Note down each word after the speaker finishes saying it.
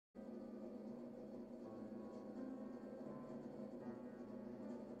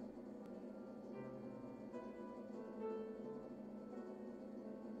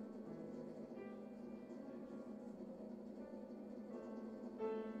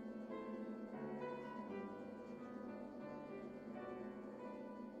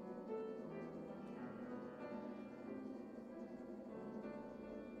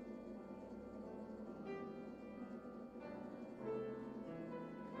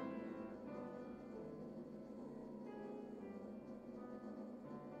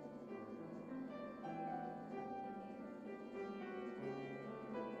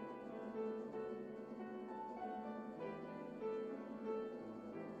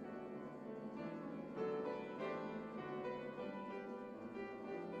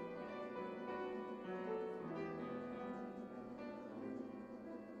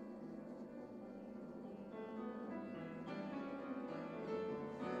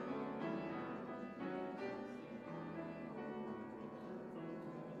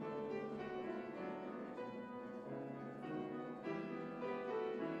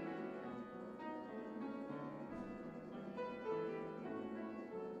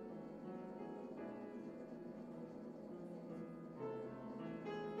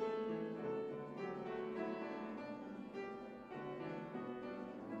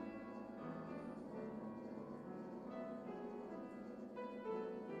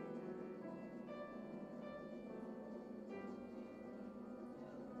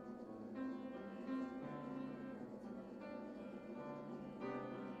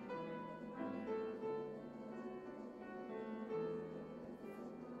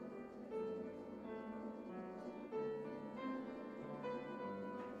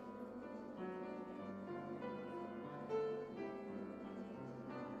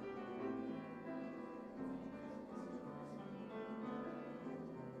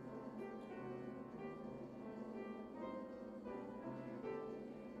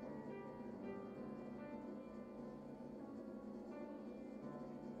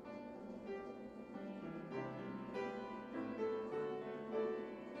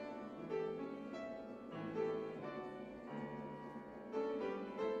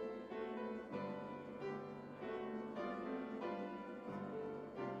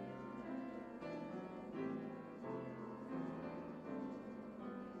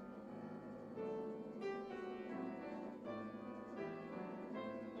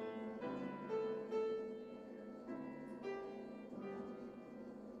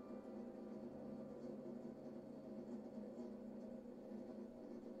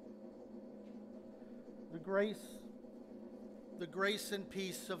The grace and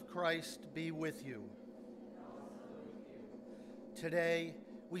peace of Christ be with you. Today,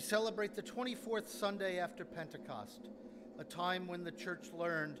 we celebrate the 24th Sunday after Pentecost, a time when the church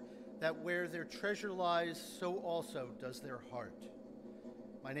learned that where their treasure lies, so also does their heart.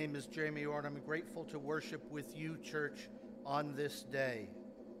 My name is Jamie Orr, and I'm grateful to worship with you, church, on this day.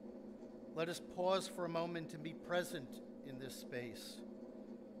 Let us pause for a moment and be present in this space.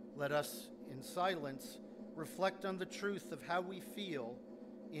 Let us, in silence, reflect on the truth of how we feel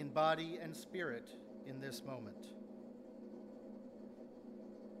in body and spirit in this moment.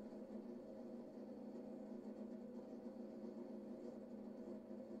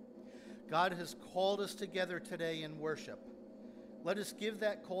 God has called us together today in worship. Let us give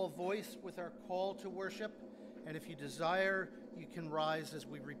that call voice with our call to worship, and if you desire, you can rise as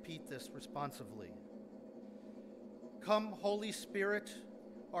we repeat this responsively. Come, Holy Spirit,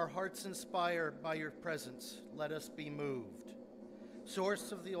 our hearts inspired by your presence, let us be moved.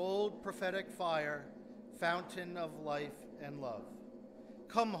 Source of the old prophetic fire, fountain of life and love.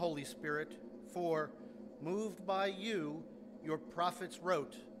 Come, Holy Spirit, for, moved by you, your prophets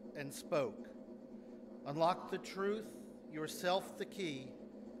wrote and spoke. Unlock the truth, yourself the key,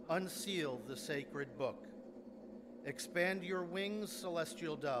 unseal the sacred book. Expand your wings,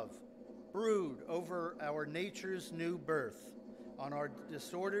 celestial dove, brood over our nature's new birth. On our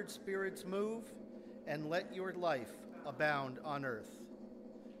disordered spirits move, and let your life abound on earth.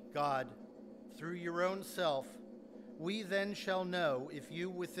 God, through your own self, we then shall know if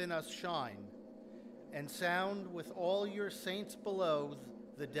you within us shine, and sound with all your saints below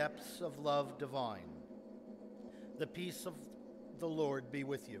the depths of love divine. The peace of the Lord be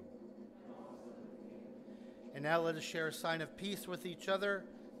with you. And now let us share a sign of peace with each other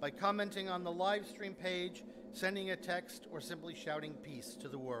by commenting on the live stream page, sending a text, or simply shouting peace to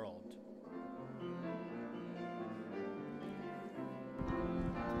the world.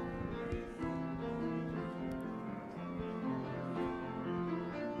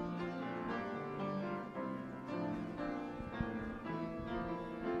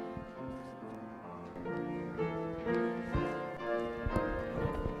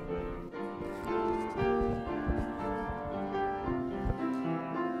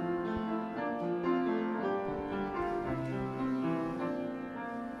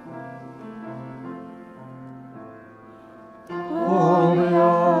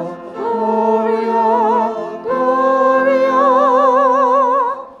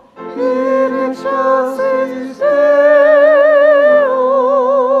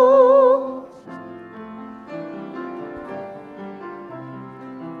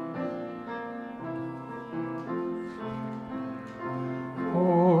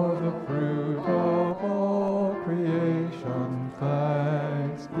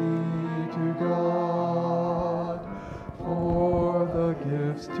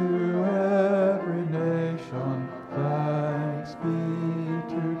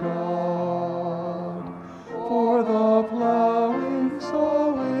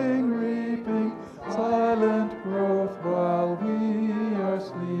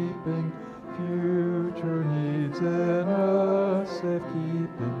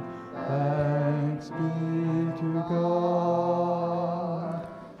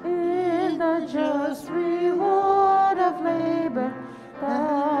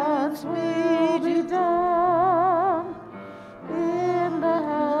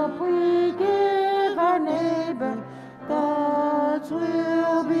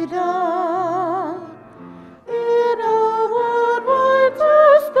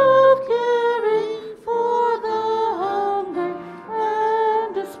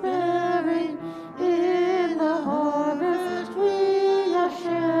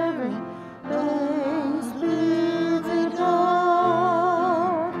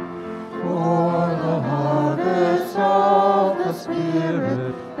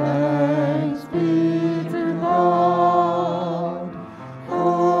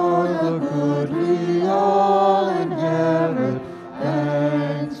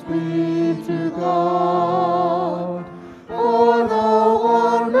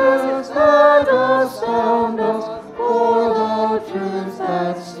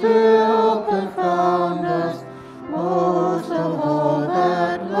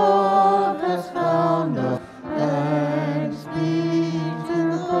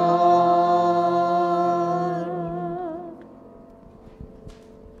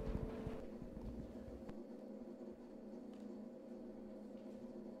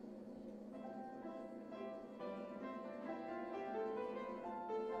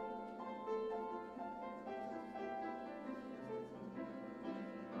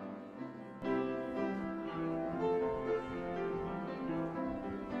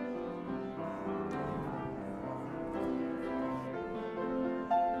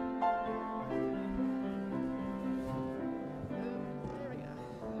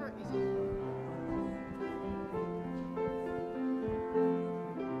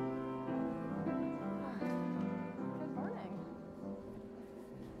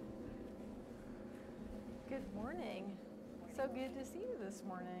 you this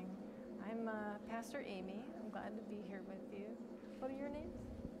morning. I'm Pastor Amy. I'm glad to be here with you. What are your names?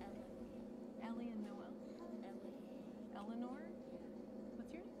 Ellie and Noel. Eleanor?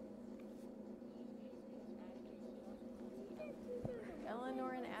 What's your name?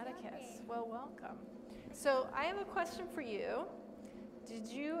 Eleanor and Atticus. Well, welcome. So I have a question for you. Did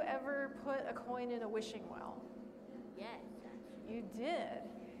you ever put a coin in a wishing well? Yes. You did.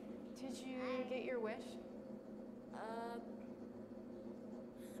 Did you get your wish?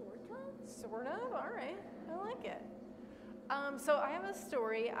 Sort of. Sort of? All right. I like it. So I have a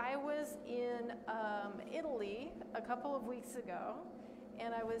story. I was in Italy a couple of weeks ago,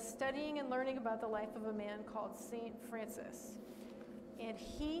 and I was studying and learning about the life of a man called Saint Francis. And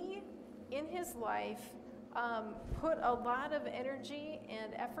he, in his life, put a lot of energy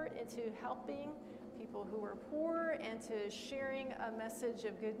and effort into helping people who were poor and to sharing a message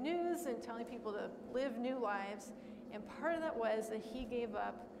of good news and telling people to live new lives. And part of that was that he gave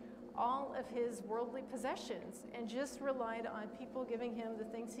up all of his worldly possessions and just relied on people giving him the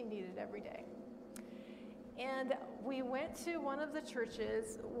things he needed every day. And we went to one of the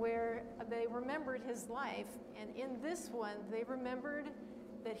churches where they remembered his life, and in this one, they remembered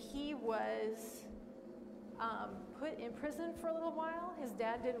that he was put in prison for a little while. His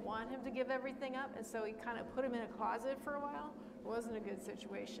dad didn't want him to give everything up, and so he kind of put him in a closet for a while. It wasn't a good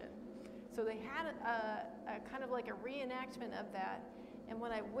situation. So they had a kind of like a reenactment of that. And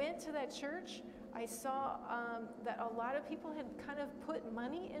when I went to that church, I saw that a lot of people had kind of put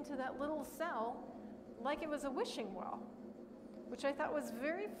money into that little cell like it was a wishing well, which I thought was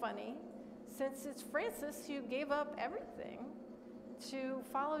very funny, since it's Francis who gave up everything to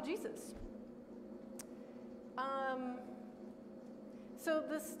follow Jesus. So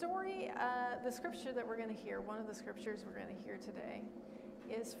the story, the scripture that we're going to hear, one of the scriptures we're going to hear today,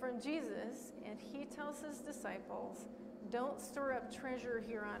 is from Jesus, and he tells his disciples, don't store up treasure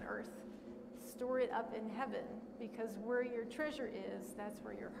here on earth, store it up in heaven, because where your treasure is, that's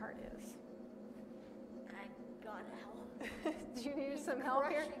where your heart is. I got help. Do you need some help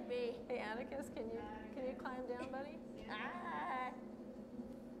here? Me. Hey, Atticus, can you climb down, buddy?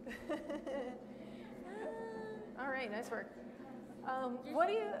 All right, nice work. What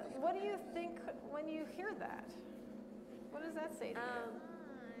do you think when you hear that? What does that say to you?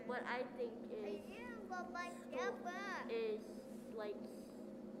 What I think is like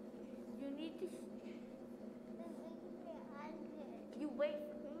you need to. You wait.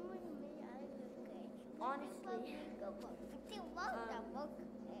 Honestly,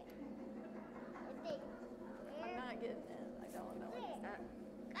 I'm not getting it. I don't know what that.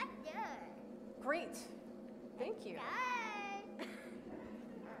 Great. Thank you.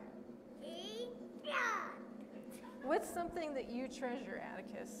 What's something that you treasure,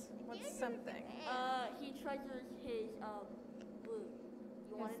 Atticus? What's something? He treasures his boo.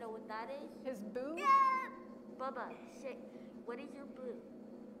 You want to know what that is? His boo? Bubba, say, what is your boo?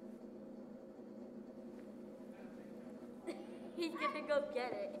 He's gonna go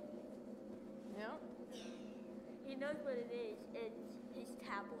get it. No. He knows what it is. It's his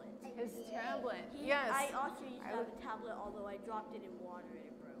tablet. His tablet. Yes. I also used to have a tablet, although I dropped it in water and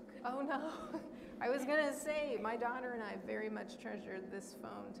it broke. Oh no. I was gonna say, my daughter and I very much treasured this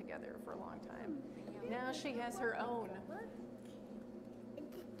phone together for a long time. Now she has her own.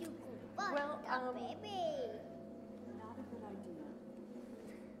 Well, baby. Not a good idea.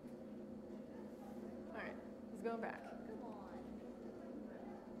 All right, he's going back. Come on.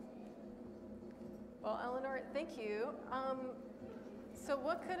 Well, Eleanor, thank you. So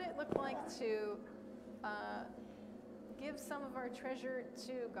what could it look like to give some of our treasure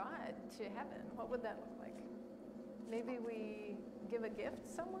to God, to heaven? What would that look like? Maybe we give a gift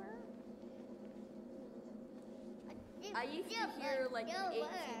somewhere? I used to hear like in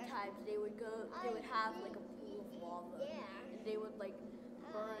ancient times they would have like a pool of lava. And they would like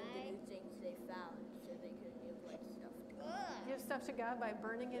burn the new things they found so they could give like stuff to God. Give stuff to God by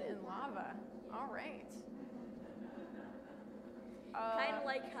burning it in lava. All right. Kind of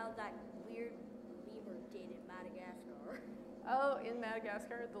like how that weird lemur did in Madagascar. Oh, in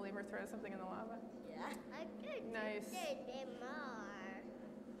Madagascar, the lemur throws something in the lava? Yeah. Nice.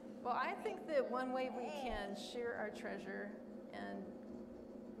 Well, I think that one way we can share our treasure and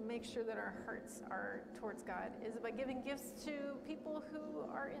make sure that our hearts are towards God is by giving gifts to people who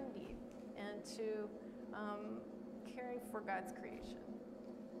are in need and to caring for God's creation.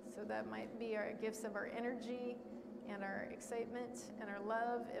 So that might be our gifts of our energy and our excitement and our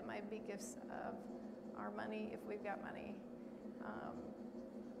love. It might be gifts of our money if we've got money.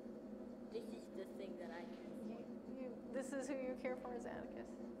 This is the thing that I do. This is who you care for, is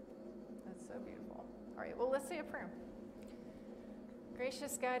Atticus. That's so beautiful. All right, well, let's say a prayer.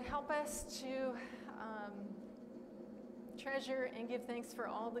 Gracious God, help us to treasure and give thanks for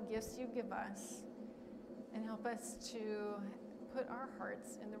all the gifts you give us, and help us to put our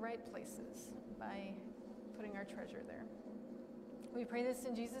hearts in the right places by putting our treasure there. We pray this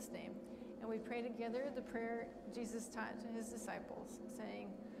in Jesus' name, and we pray together the prayer Jesus taught to his disciples, saying,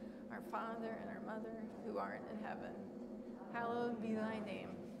 Our Father and our Mother, who art in heaven, hallowed be thy name.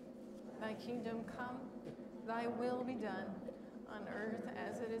 Thy kingdom come, thy will be done, on earth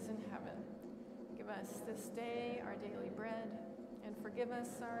as it is in heaven. Give us this day our daily bread, and forgive us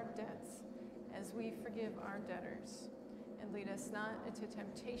our debts as we forgive our debtors. And lead us not into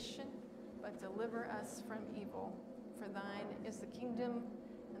temptation, but deliver us from evil. For thine is the kingdom,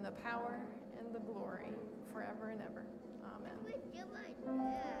 and the power, and the glory, forever and ever. Amen.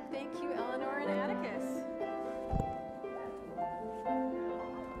 Thank you, Eleanor and Atticus.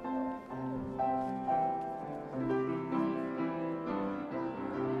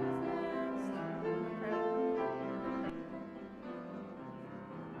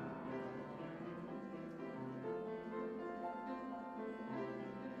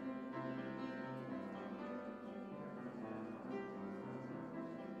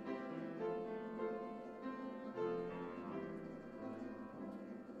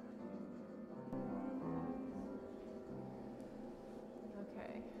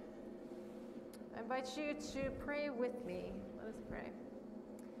 Okay. I invite you to pray with me. Let us pray.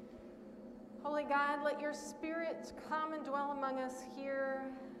 Holy God, let your Spirit come and dwell among us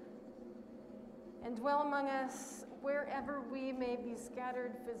here, and dwell among us wherever we may be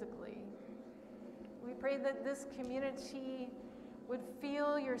scattered physically. We pray that this community would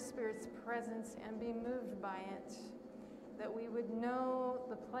feel your Spirit's presence and be moved by it, that we would know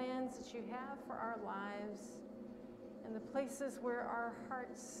the plans that you have for our lives and the places where our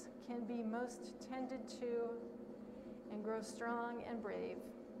hearts can be most tended to and grow strong and brave.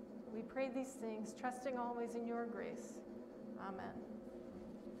 We pray these things, trusting always in your grace. Amen.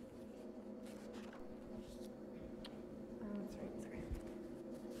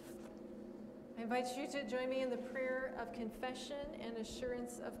 I invite you to join me in the prayer of confession and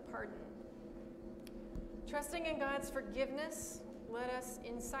assurance of pardon. Trusting in God's forgiveness, let us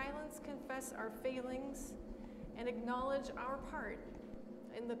in silence confess our failings and acknowledge our part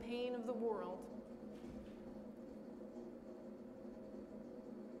in the pain of the world.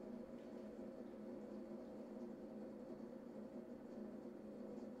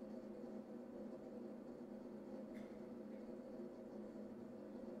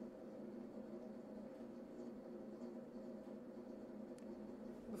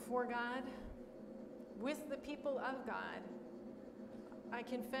 Before God, with the people of God, I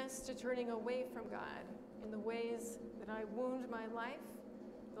confess to turning away from God in the ways that I wound my life,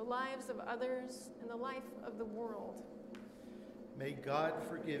 the lives of others, and the life of the world. May God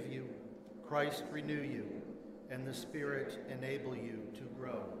forgive you, Christ renew you, and the Spirit enable you to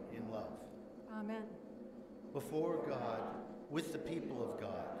grow in love. Amen. Before God, with the people of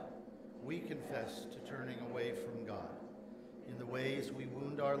God, we confess to turning away from God in the ways we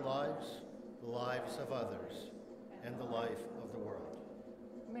wound our lives, the lives of others, and the life of the world.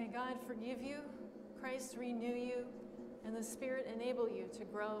 May God forgive you, Christ renew you, and the Spirit enable you to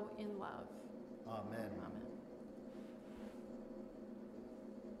grow in love. Amen. Amen.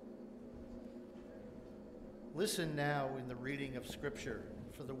 Listen now in the reading of Scripture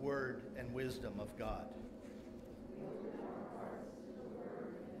for the word and wisdom of God.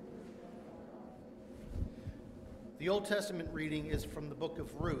 The Old Testament reading is from the book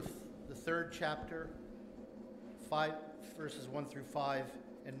of Ruth, the 3rd chapter, 5 verses 1 through 5,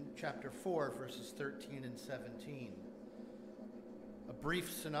 and chapter 4, verses 13 and 17. A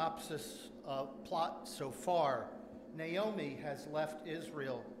brief synopsis of plot so far. Naomi has left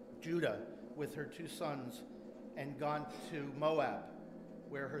Israel, Judah, with her 2 sons and gone to Moab,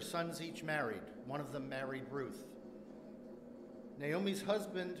 where her sons each married. One of them married Ruth. Naomi's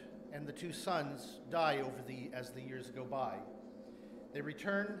husband and the 2 sons die as the years go by. They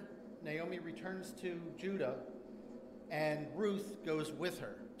return. Naomi returns to Judah, and Ruth goes with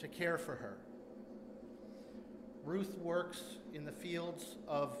her to care for her. Ruth works in the fields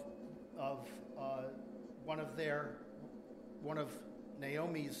of one of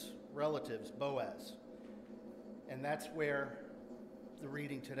Naomi's relatives, Boaz, and that's where the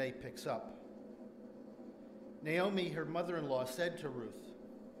reading today picks up. Naomi, her mother-in-law, said to Ruth,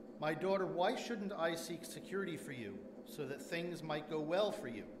 "My daughter, why shouldn't I seek security for you, so that things might go well for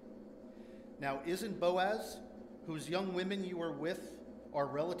you? Now, isn't Boaz, whose young women you are with, our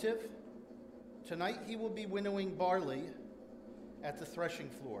relative? Tonight he will be winnowing barley at the threshing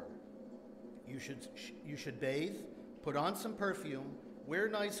floor. You should bathe, put on some perfume, Wear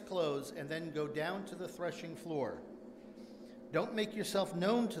nice clothes and then go down to the threshing floor. Don't make yourself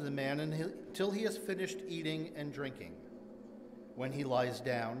known to the man until he has finished eating and drinking. When he lies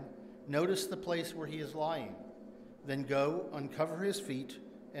down, notice the place where he is lying. Then go, uncover his feet,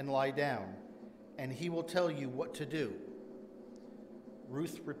 and lie down, and he will tell you what to do."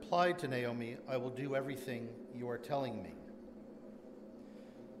 Ruth replied to Naomi, "I will do everything you are telling me."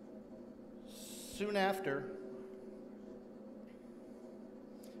 Soon after,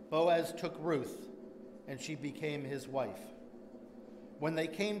 Boaz took Ruth, and she became his wife. When they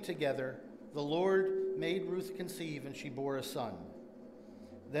came together, the Lord made Ruth conceive, and she bore a son.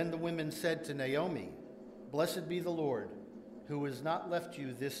 Then the women said to Naomi, "Blessed be the Lord, who has not left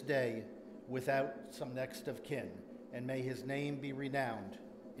you this day without some next of kin, and may his name be renowned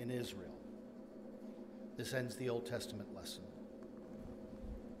in Israel." This ends the Old Testament lesson.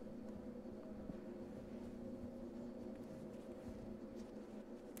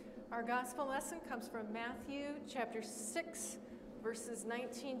 Our gospel lesson comes from Matthew chapter 6, verses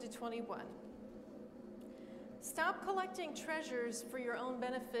 19 to 21. "Stop collecting treasures for your own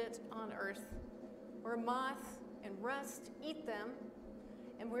benefit on earth, where moth and rust eat them,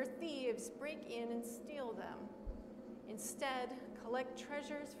 and where thieves break in and steal them. Instead, collect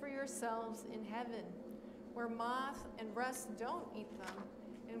treasures for yourselves in heaven, where moth and rust don't eat them,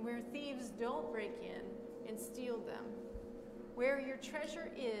 and where thieves don't break in and steal them. Where your treasure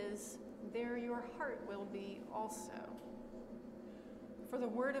is, there your heart will be also." For the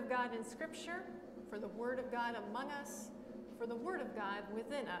word of God in Scripture, for the word of God among us, for the word of God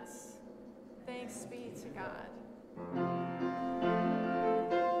within us. Thanks be to God.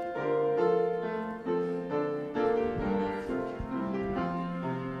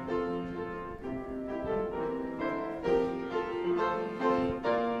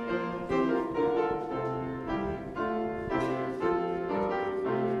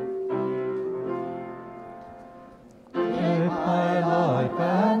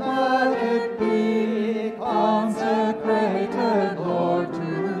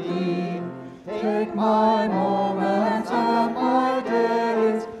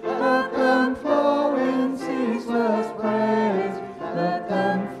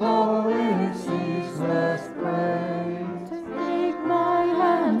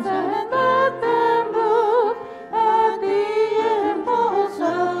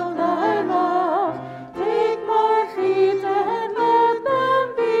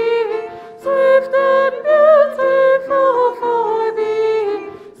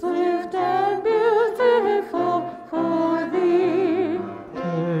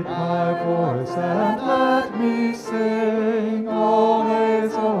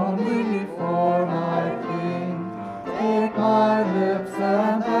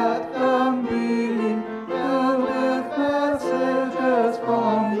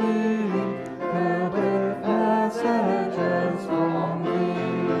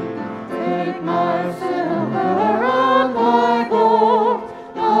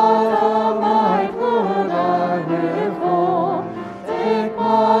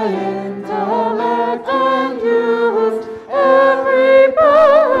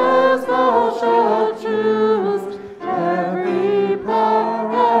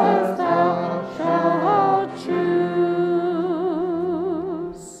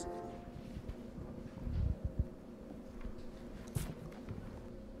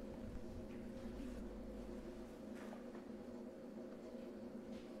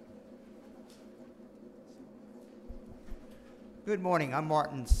 Good morning, I'm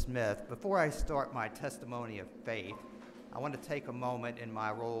Martin Smith. Before I start my testimony of faith, I want to take a moment in my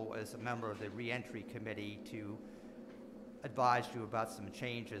role as a member of the Reentry Committee to advise you about some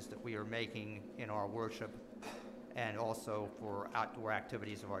changes that we are making in our worship and also for outdoor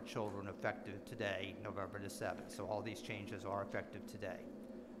activities of our children effective today, November the 7th. So all these changes are effective today.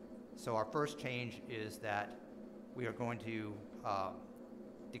 So our first change is that we are going to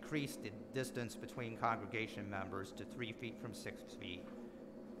decrease the distance between congregation members to 3 feet from 6 feet,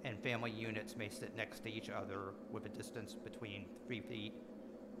 and family units may sit next to each other with a distance between 3 feet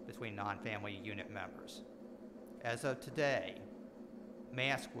between non-family unit members. As of today,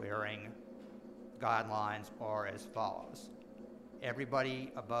 mask wearing guidelines are as follows.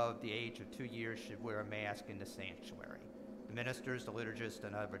 Everybody above the age of 2 years should wear a mask in the sanctuary. The ministers, the liturgists,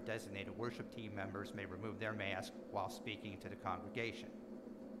 and other designated worship team members may remove their mask while speaking to the congregation.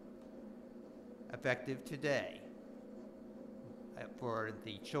 Effective today, for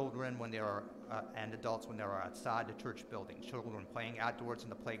the children when they are and adults when they are outside the church building, children playing outdoors in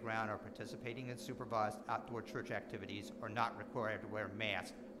the playground or participating in supervised outdoor church activities are not required to wear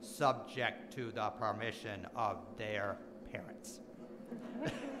masks, subject to the permission of their parents.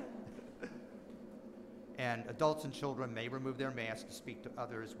 and adults and children may remove their masks to speak to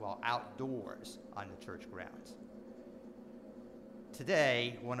others while outdoors on the church grounds.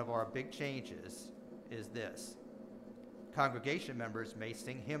 Today, one of our big changes is this. Congregation members may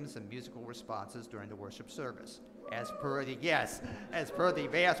sing hymns and musical responses during the worship service. As per the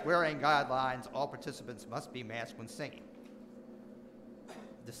mask wearing guidelines, all participants must be masked when singing.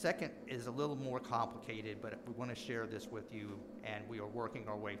 The second is a little more complicated, but we want to share this with you, and we are working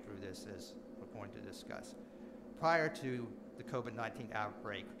our way through this as we're going to discuss. Prior to the COVID-19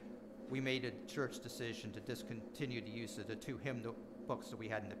 outbreak, we made a church decision to discontinue the use of the 2 hymn books that we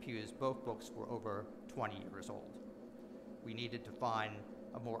had in the pews. Both books were over 20 years old. We needed to find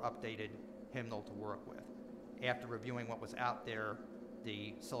a more updated hymnal to work with. After reviewing what was out there,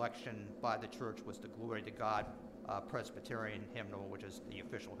 the selection by the church was the Glory to God Presbyterian hymnal, which is the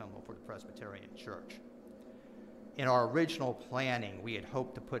official hymnal for the Presbyterian Church. In our original planning, we had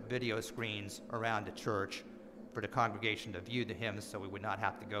hoped to put video screens around the church for the congregation to view the hymns so we would not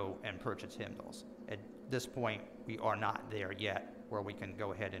have to go and purchase hymnals. At this point, we are not there yet where we can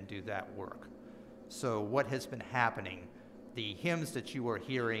go ahead and do that work. So what has been happening, the hymns that you are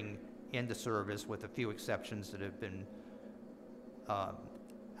hearing in the service, with a few exceptions that have been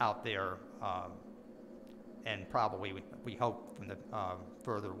out there, and probably we hope from the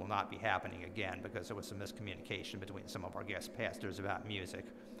further will not be happening again, because there was some miscommunication between some of our guest pastors about music.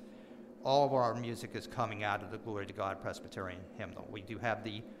 All of our music is coming out of the Glory to God Presbyterian hymnal. We do have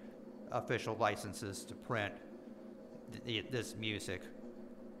the official licenses to print this music.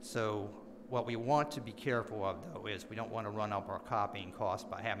 So what we want to be careful of, though, is we don't want to run up our copying costs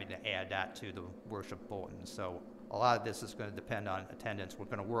by having to add that to the worship bulletin. So a lot of this is going to depend on attendance. We're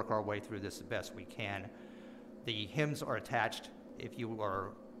going to work our way through this the best we can. The hymns are attached. If you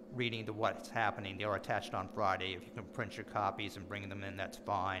are reading to what's happening, they are attached on Friday. If you can print your copies and bring them in, that's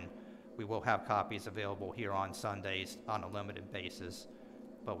fine. We will have copies available here on Sundays on a limited basis.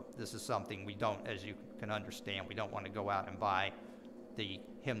 But this is something we don't, as you can understand, we don't want to go out and buy the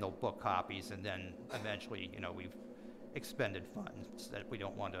hymnal book copies and then eventually, we've expended funds that we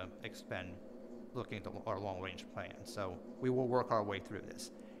don't want to expend looking at our long-range plan. So we will work our way through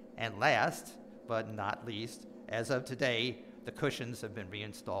this. And last but not least, as of today, the cushions have been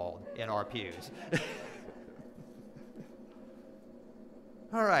reinstalled in our pews.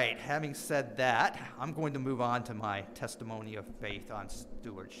 All right, having said that, I'm going to move on to my testimony of faith on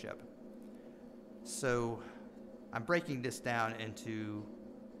stewardship. So I'm breaking this down into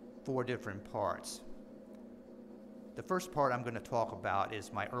 4 different parts. The first part I'm going to talk about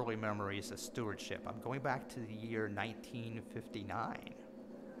is my early memories of stewardship. I'm going back to the year 1959,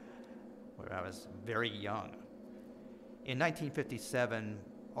 where I was very young. In 1957,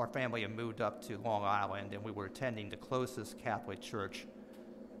 our family had moved up to Long Island, and we were attending the closest Catholic church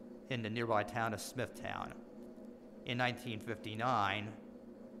in the nearby town of Smithtown. In 1959,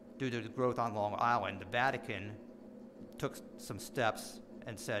 due to the growth on Long Island, the Vatican took some steps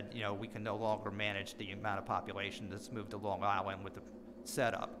and said, we can no longer manage the amount of population that's moved to Long Island with the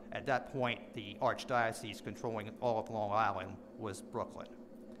setup. At that point, the archdiocese controlling all of Long Island was Brooklyn.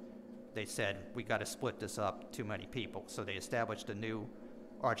 They said, we got to split this up, too many people. So they established a new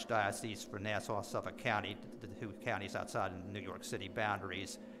archdiocese for Nassau, Suffolk County, the 2 counties outside of the New York City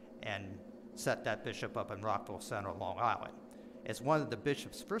boundaries, and set that bishop up in Rockville Center, Long Island. As one of the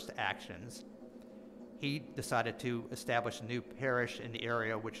bishop's first actions, he decided to establish a new parish in the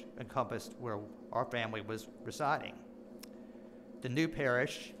area which encompassed where our family was residing. The new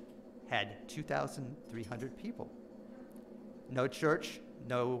parish had 2,300 people. No church,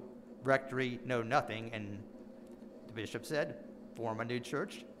 no rectory, no nothing, and the bishop said, form a new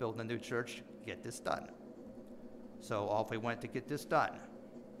church, build a new church, get this done. So off we went to get this done.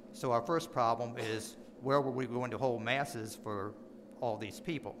 So our first problem is, where were we going to hold masses for all these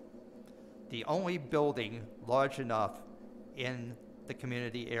people? The only building large enough in the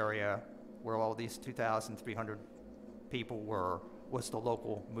community area where all these 2,300 people were was the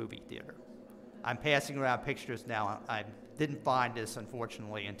local movie theater. I'm passing around pictures now. I didn't find this,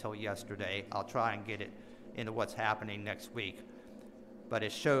 unfortunately, until yesterday. I'll try and get it into what's happening next week. But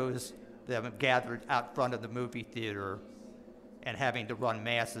it shows them gathered out front of the movie theater and having to run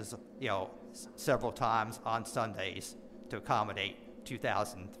masses, several times on Sundays to accommodate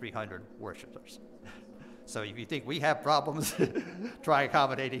 2,300 worshipers. So if you think we have problems, try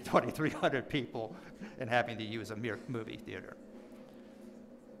accommodating 2,300 people and having to use a mere movie theater.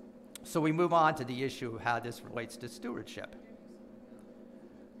 So we move on to the issue of how this relates to stewardship.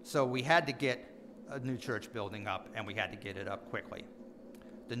 So we had to get a new church building up, and we had to get it up quickly.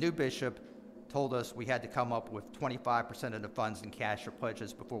 The new bishop told us we had to come up with 25% of the funds in cash or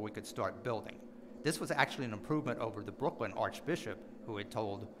pledges before we could start building. This was actually an improvement over the Brooklyn Archbishop, who had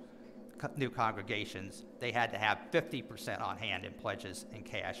told new congregations they had to have 50% on hand in pledges and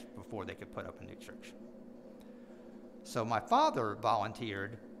cash before they could put up a new church. So my father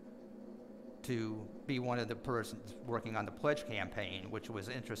volunteered to be one of the persons working on the pledge campaign, which was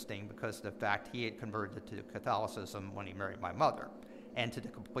interesting because of the fact he had converted to Catholicism when he married my mother. And to the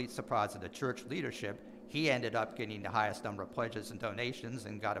complete surprise of the church leadership, he ended up getting the highest number of pledges and donations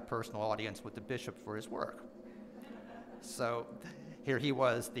and got a personal audience with the bishop for his work. So here he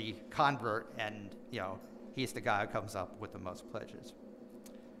was, the convert, and he's the guy who comes up with the most pledges.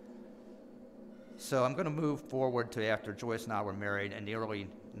 So I'm going to move forward to after Joyce and I were married in the early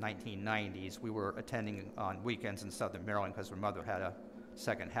 1990s. We were attending on weekends in Southern Maryland because her mother had a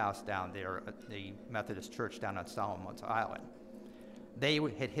second house down there at the Methodist Church down on Solomon's Island. They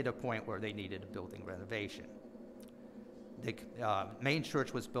had hit a point where they needed a building renovation. The main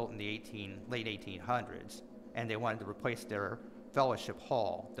church was built in the late 1800s, and they wanted to replace their fellowship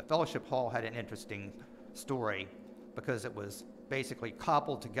hall. The fellowship hall had an interesting story because it was basically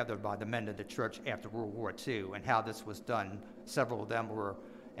cobbled together by the men of the church after World War II, and how this was done, several of them were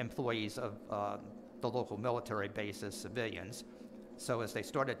employees of the local military base as civilians. So as they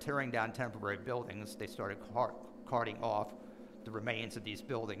started tearing down temporary buildings, they started carting off the remains of these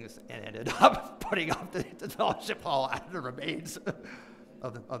buildings and ended up putting up the fellowship hall out of the remains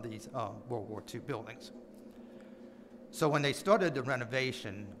of these World War II buildings. So when they started the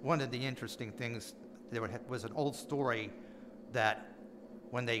renovation, one of the interesting things, there was an old story that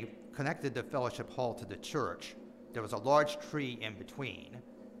when they connected the fellowship hall to the church, there was a large tree in between,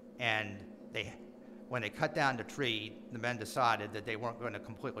 and when they cut down the tree, the men decided that they weren't going to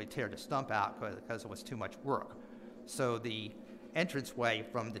completely tear the stump out because it was too much work. So the entranceway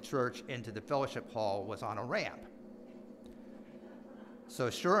from the church into the fellowship hall was on a ramp. So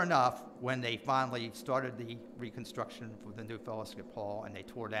sure enough, when they finally started the reconstruction for the new fellowship hall and they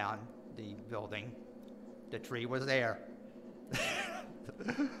tore down the building, the tree was there.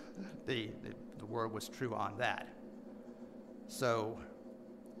 The word was true on that. So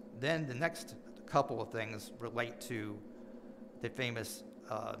then the next couple of things relate to the famous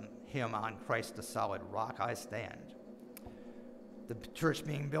hymn on Christ the Solid Rock I Stand. The church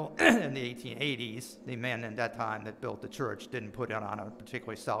being built in the 1880s, the men at that time that built the church didn't put it on a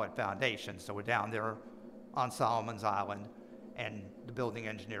particularly solid foundation. So we're down there on Solomon's Island, and the building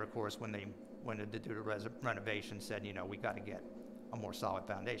engineer, of course, when they wanted to do the renovation, said, we got to get a more solid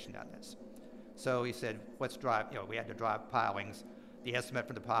foundation on this. So he said, let's drive, we had to drive pilings. The estimate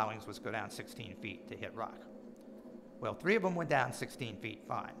for the pilings was go down 16 feet to hit rock. Well, 3 of them went down 16 feet,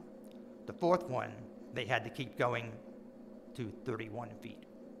 fine. The 4th one, they had to keep going to 31 feet.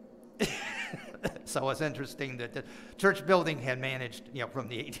 So it's interesting that the church building had managed, from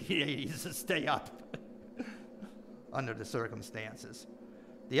the 1880s to stay up under the circumstances.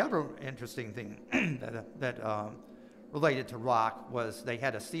 The other interesting thing that related to rock was they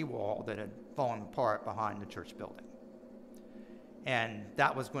had a seawall that had fallen apart behind the church building. And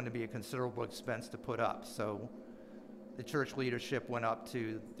that was going to be a considerable expense to put up. So the church leadership went up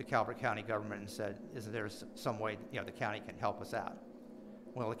to the Calvert County government and said, isn't there some way the county can help us out?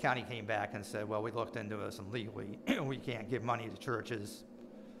 Well, the county came back and said, well, we looked into this and legally we can't give money to churches.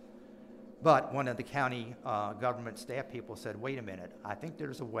 But one of the county government staff people said, wait a minute, I think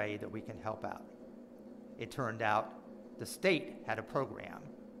there's a way that we can help out. It turned out the state had a program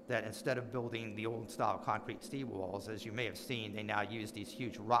that instead of building the old style concrete seawalls, as you may have seen, they now use these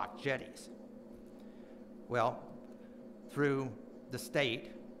huge rock jetties. Well, through the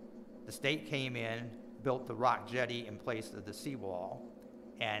state came in, built the rock jetty in place of the seawall,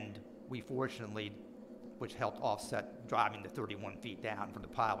 and we fortunately, which helped offset driving the 31 feet down from the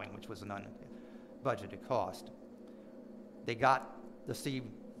piling, which was an unbudgeted cost. They got the sea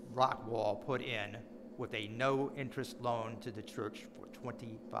rock wall put in with a no-interest loan to the church for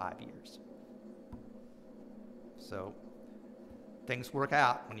 25 years. So things work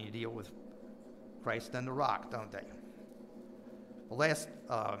out when you deal with Christ and the rock, don't they? The last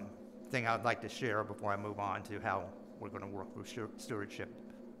thing I'd like to share before I move on to how we're going to work through stewardship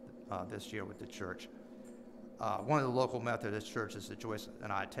this year with the church. One of the local Methodist churches that Joyce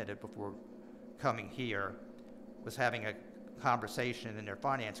and I attended before coming here was having a conversation in their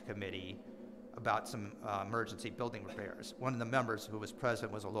finance committee about some emergency building repairs. One of the members who was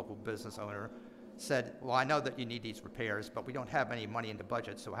present was a local business owner, said, well, I know that you need these repairs, but we don't have any money in the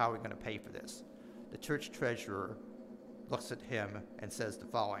budget, so how are we going to pay for this? The church treasurer looks at him and says the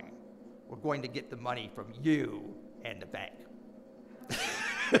following, we're going to get the money from you and the bank.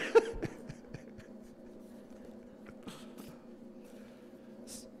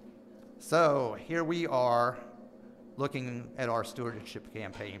 So here we are looking at our stewardship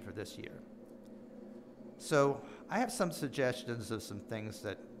campaign for this year. So I have some suggestions of some things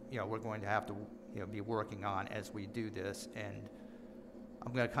that we're going to have to be working on as we do this, and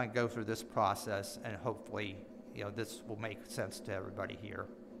I'm going to kind of go through this process, and hopefully this will make sense to everybody here.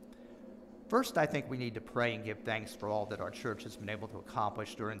 First, I think we need to pray and give thanks for all that our church has been able to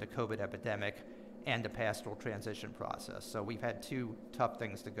accomplish during the COVID epidemic and the pastoral transition process. So we've had two tough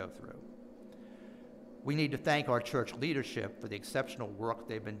things to go through. We need to thank our church leadership for the exceptional work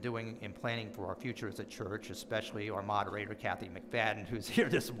they've been doing in planning for our future as a church, especially our moderator, Kathy McFadden, who's here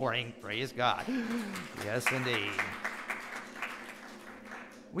this morning. Praise God. Yes, indeed.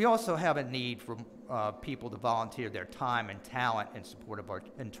 We also have a need for people to volunteer their time and talent in support of our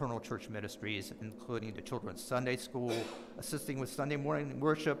internal church ministries, including the Children's Sunday School, assisting with Sunday morning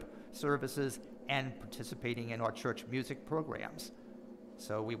worship services, and participating in our church music programs.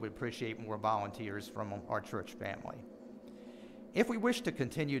 So we would appreciate more volunteers from our church family. If we wish to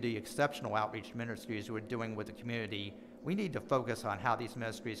continue the exceptional outreach ministries we're doing with the community, we need to focus on how these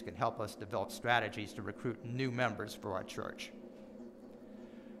ministries can help us develop strategies to recruit new members for our church.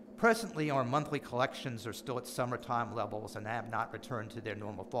 Presently, our monthly collections are still at summertime levels and have not returned to their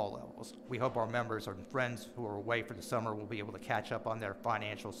normal fall levels. We hope our members and friends who are away for the summer will be able to catch up on their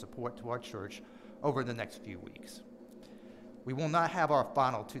financial support to our church over the next few weeks. We will not have our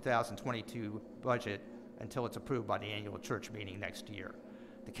final 2022 budget until it's approved by the annual church meeting next year.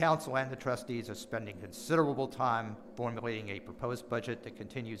 The council and the trustees are spending considerable time formulating a proposed budget that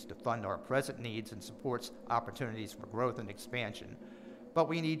continues to fund our present needs and supports opportunities for growth and expansion. But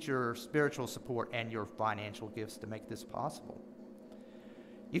we need your spiritual support and your financial gifts to make this possible.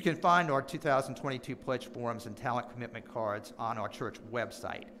 You can find our 2022 pledge forms and talent commitment cards on our church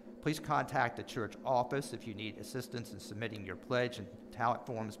website. Please contact the church office if you need assistance in submitting your pledge and talent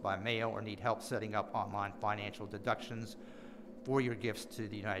forms by mail or need help setting up online financial deductions for your gifts to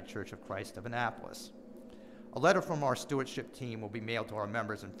the United Church of Christ of Annapolis. A letter from our stewardship team will be mailed to our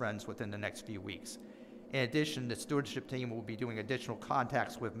members and friends within the next few weeks. In addition, the stewardship team will be doing additional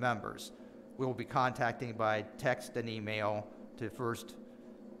contacts with members. We will be contacting by text and email to first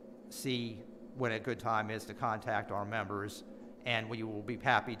see when a good time is to contact our members, and we will be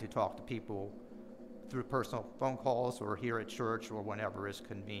happy to talk to people through personal phone calls or here at church or whenever is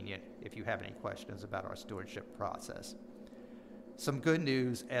convenient if you have any questions about our stewardship process. Some good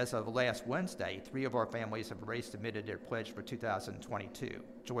news: as of last Wednesday, 3 of our families have already submitted their pledge for 2022.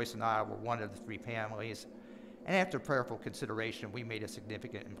 Joyce and I were one of the 3 families, and after prayerful consideration, we made a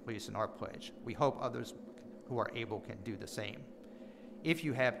significant increase in our pledge. We hope others who are able can do the same. If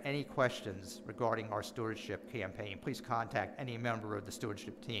you have any questions regarding our stewardship campaign, please contact any member of the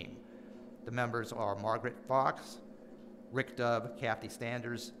stewardship team. The members are Margaret Fox, Rick Dubb, Kathy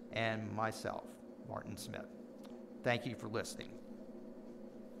Standers, and myself, Martin Smith. Thank you for listening.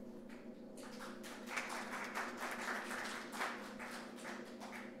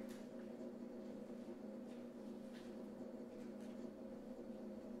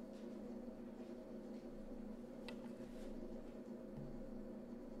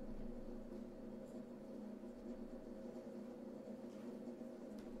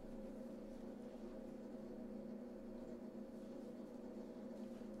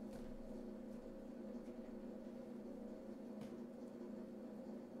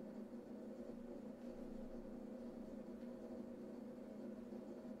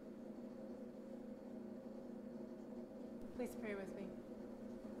 Please pray with me.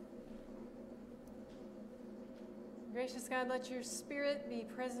 Gracious God, let your Spirit be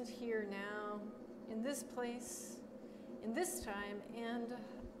present here now, in this place, in this time, and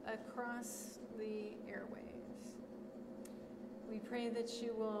across the airwaves. We pray that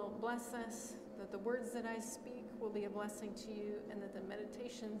you will bless us, that the words that I speak will be a blessing to you, and that the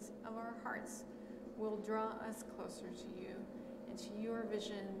meditations of our hearts will draw us closer to you and to your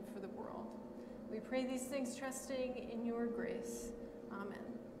vision for the world. We pray these things trusting in your grace. Amen.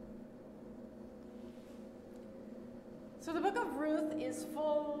 So the book of Ruth is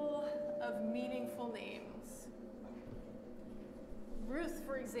full of meaningful names. Ruth,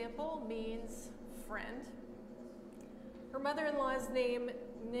 for example, means friend. Her mother-in-law's name,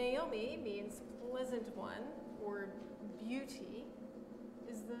 Naomi, means pleasant one or beauty.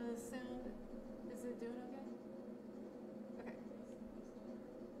 Is it doing okay?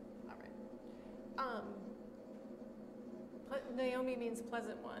 Naomi means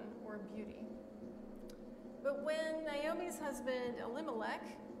pleasant one or beauty. But when Naomi's husband Elimelech,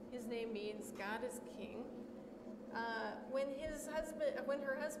 his name means God is king, when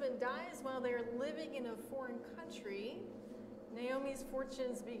her husband dies while they're living in a foreign country, Naomi's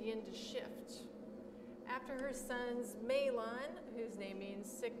fortunes begin to shift. After her sons Mahlon, whose name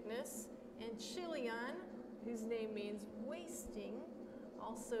means sickness, and Chilion, whose name means wasting,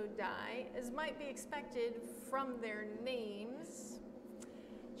 also die, as might be expected from their names,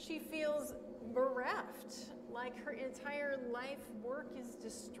 she feels bereft, like her entire life work is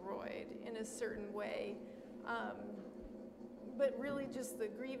destroyed in a certain way. But really just the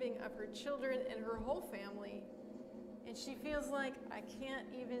grieving of her children and her whole family. And she feels like, I can't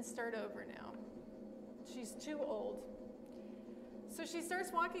even start over now. She's too old. So she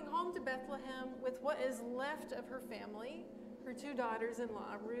starts walking home to Bethlehem with what is left of her family, her two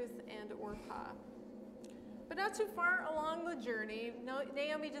daughters-in-law, Ruth and Orpah. But not too far along the journey,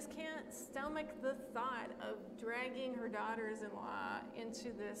 Naomi just can't stomach the thought of dragging her daughters-in-law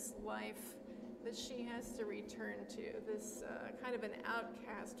into this life that she has to return to, this kind of an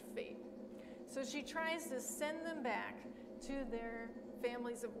outcast fate. So she tries to send them back to their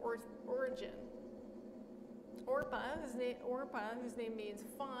families of origin. Orpah, whose name means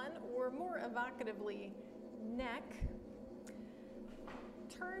fawn, or more evocatively, neck,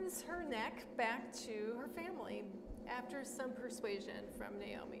 turns her neck back to her family after some persuasion from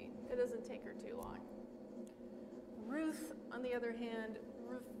Naomi. It doesn't take her too long. Ruth, on the other hand,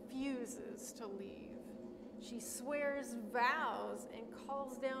 refuses to leave. She swears vows and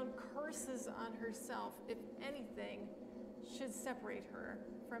calls down curses on herself if anything should separate her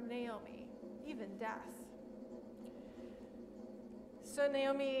from Naomi, even death. So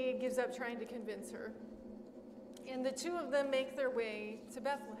Naomi gives up trying to convince her, and the two of them make their way to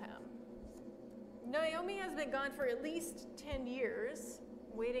Bethlehem. Naomi has been gone for at least 10 years,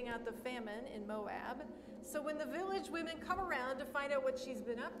 waiting out the famine in Moab. So when the village women come around to find out what she's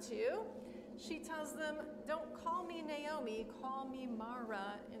been up to, she tells them, don't call me Naomi, call me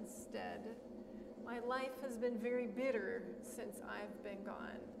Mara instead. My life has been very bitter since I've been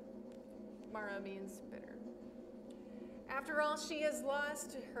gone. Mara means bitter. After all, she has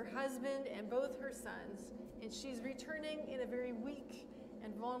lost her husband and both her sons, and she's returning in a very weak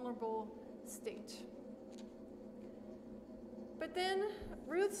and vulnerable state. But then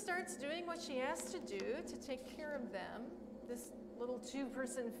Ruth starts doing what she has to do to take care of them, this little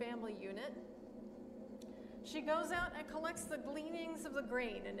two-person family unit. She goes out and collects the gleanings of the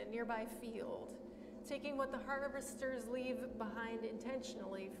grain in a nearby field, taking what the harvesters leave behind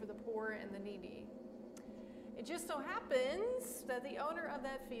intentionally for the poor and the needy. It just so happens that the owner of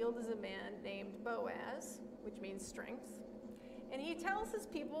that field is a man named Boaz, which means strength, and he tells his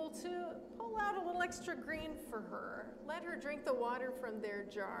people to pull out a little extra grain for her, let her drink the water from their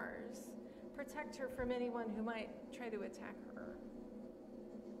jars, protect her from anyone who might try to attack her.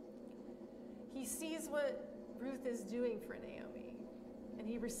 He sees what Ruth is doing for Naomi, and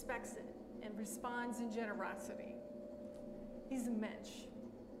he respects it and responds in generosity. He's a mensch.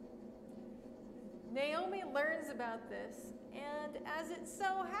 Naomi learns about this, and as it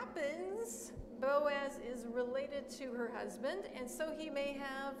so happens, Boaz is related to her husband, and so he may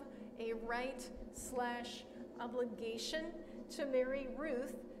have a right/obligation to marry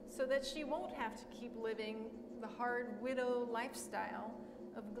Ruth so that she won't have to keep living the hard widow lifestyle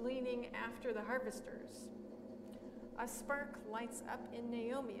of gleaning after the harvesters. A spark lights up in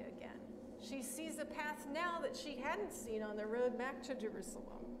Naomi again. She sees a path now that she hadn't seen on the road back to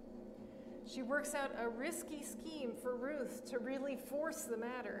Jerusalem. She works out a risky scheme for Ruth to really force the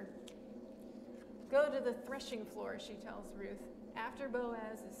matter. Go to the threshing floor, she tells Ruth, after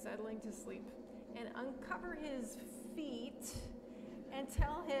Boaz is settling to sleep, and uncover his feet and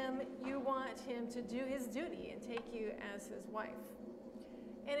tell him you want him to do his duty and take you as his wife.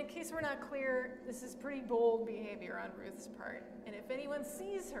 And in case we're not clear, this is pretty bold behavior on Ruth's part. And if anyone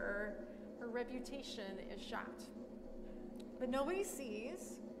sees her, her reputation is shot. But nobody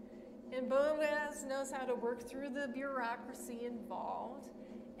sees, and Boaz knows how to work through the bureaucracy involved.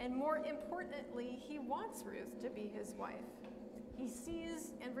 And more importantly, he wants Ruth to be his wife. He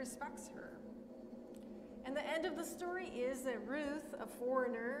sees and respects her. And the end of the story is that Ruth, a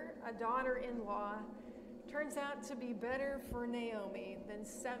foreigner, a daughter-in-law, turns out to be better for Naomi than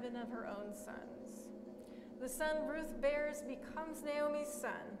 7 of her own sons. The son Ruth bears becomes Naomi's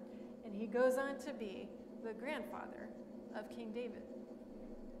son, and he goes on to be the grandfather of King David.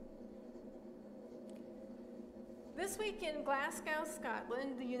 This week in Glasgow,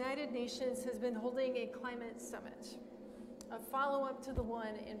 Scotland, the United Nations has been holding a climate summit, a follow-up to the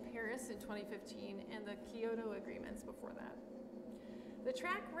one in Paris in 2015 and the Kyoto agreements before that. The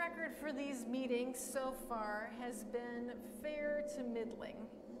track record for these meetings so far has been fair to middling.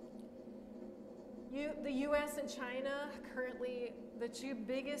 The US and China, currently the two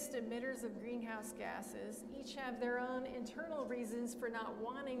biggest emitters of greenhouse gases, each have their own internal reasons for not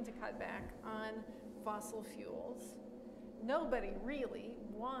wanting to cut back on fossil fuels. Nobody really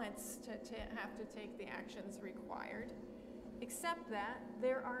wants to have to take the actions required, except that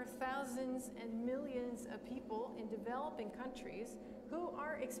there are thousands and millions of people in developing countries who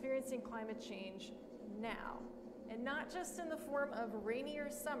are experiencing climate change now. And not just in the form of rainier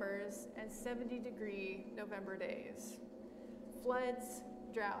summers and 70-degree November days. Floods,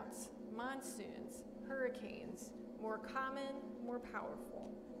 droughts, monsoons, hurricanes, more common, more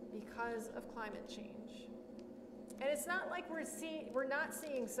powerful because of climate change. And it's not like we're not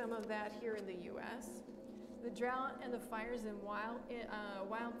seeing some of that here in the US. The drought and the fires and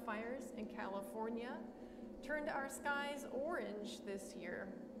wildfires in California turned our skies orange this year.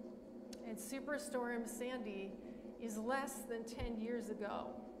 And Superstorm Sandy is less than 10 years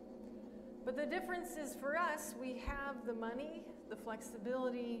ago. But the difference is for us, we have the money, the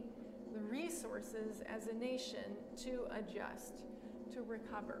flexibility, the resources as a nation to adjust, to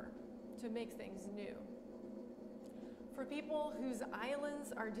recover, to make things new. For people whose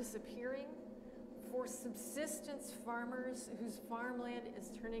islands are disappearing, for subsistence farmers whose farmland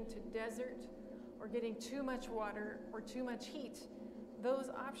is turning to desert or getting too much water or too much heat, those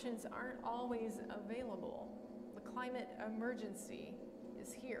options aren't always available. The climate emergency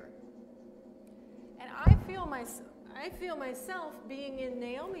is here. And I feel myself being in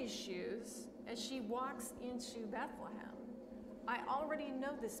Naomi's shoes as she walks into Bethlehem. I already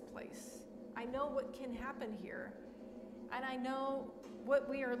know this place. I know what can happen here. And I know what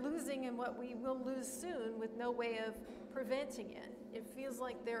we are losing and what we will lose soon with no way of preventing it. It feels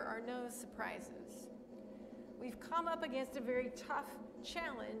like there are no surprises. We've come up against a very tough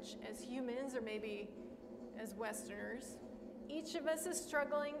challenge as humans, or maybe as Westerners. Each of us is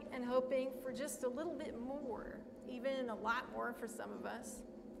struggling and hoping for just a little bit more, even a lot more for some of us,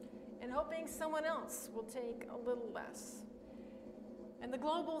 and hoping someone else will take a little less. And the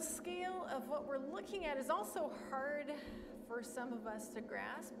global scale of what we're looking at is also hard for some of us to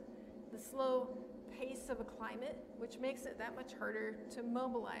grasp. The slow pace of a climate, which makes it that much harder to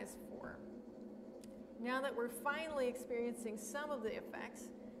mobilize for. Now that we're finally experiencing some of the effects,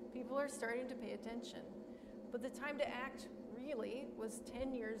 people are starting to pay attention. But the time to act really was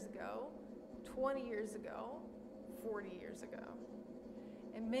 10 years ago, 20 years ago, 40 years ago.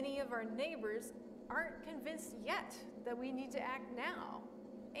 And many of our neighbors aren't convinced yet that we need to act now.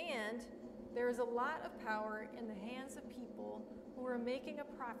 And there is a lot of power in the hands of people who are making a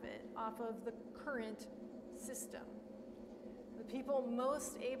profit off of the current system. The people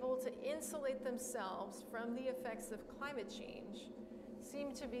most able to insulate themselves from the effects of climate change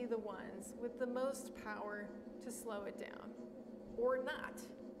seem to be the ones with the most power to slow it down, or not,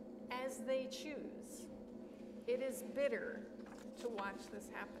 as they choose. It is bitter to watch this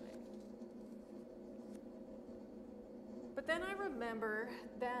happening. But then I remember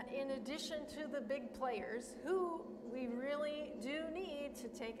that in addition to the big players, who we really do need to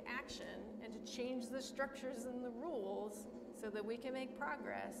take action and to change the structures and the rules so that we can make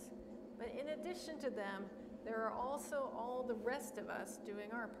progress, but in addition to them, there are also all the rest of us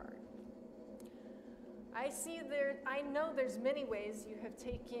doing our part. I know there's many ways you have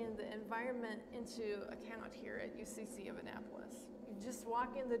taken the environment into account here at UCC of Annapolis. You just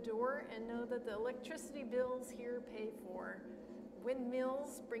walk in the door and know that the electricity bills here pay for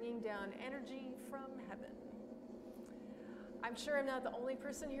windmills bringing down energy from heaven. I'm sure I'm not the only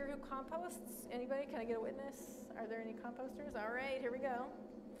person here who composts. Anybody? Can I get a witness? Are there any composters? All right, here we go.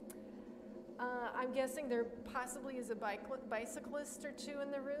 I'm guessing there possibly is a bicyclist or two in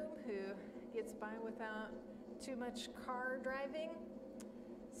the room who gets by without too much car driving.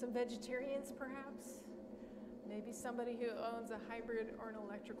 Some vegetarians, perhaps. Maybe somebody who owns a hybrid or an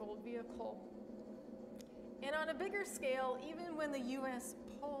electrical vehicle. And on a bigger scale, even when the US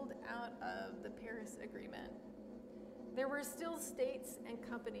pulled out of the Paris Agreement, there were still states and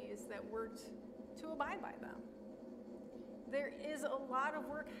companies that worked to abide by them. There is a lot of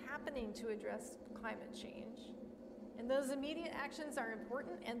work happening to address climate change. And those immediate actions are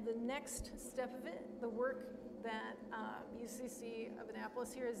important, and the next step of it, the work that UCC of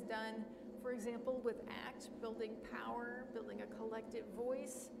Annapolis here has done, for example, with ACT, building power, building a collective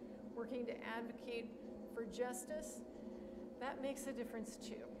voice, working to advocate for justice, that makes a difference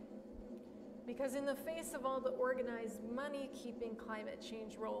too. Because in the face of all the organized money keeping climate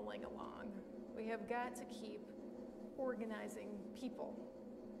change rolling along, we have got to keep organizing people.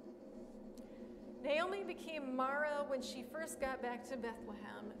 Naomi became Mara when she first got back to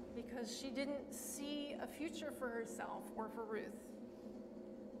Bethlehem because she didn't see a future for herself or for Ruth.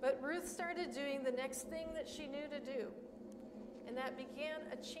 But Ruth started doing the next thing that she knew to do. And that began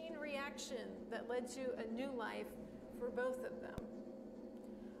a chain reaction that led to a new life for both of them.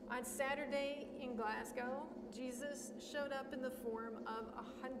 On Saturday in Glasgow, Jesus showed up in the form of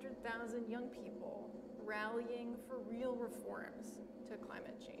 100,000 young people rallying for real reforms to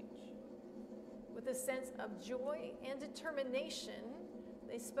climate change. With a sense of joy and determination,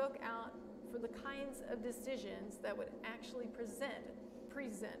 they spoke out for the kinds of decisions that would actually prevent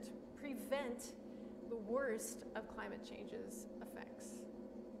the worst of climate change's effects.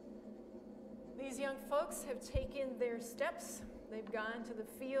 These young folks have taken their steps. They've gone to the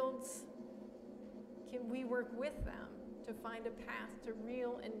fields. Can we work with them to find a path to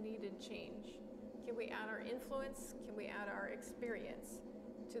real and needed change? Can we add our influence? Can we add our experience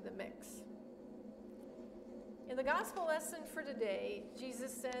to the mix? In the gospel lesson for today,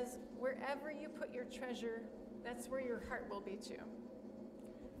 Jesus says, wherever you put your treasure, that's where your heart will be too.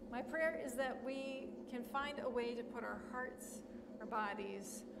 My prayer is that we can find a way to put our hearts, our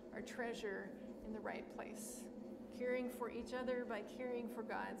bodies, our treasure in the right place, caring for each other by caring for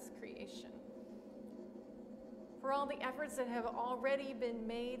God's creation. For all the efforts that have already been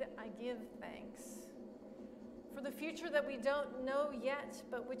made, I give thanks. For the future that we don't know yet,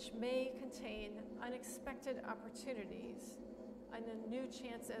 but which may contain unexpected opportunities and a new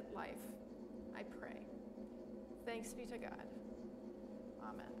chance at life, I pray. Thanks be to God.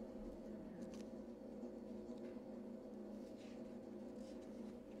 Amen.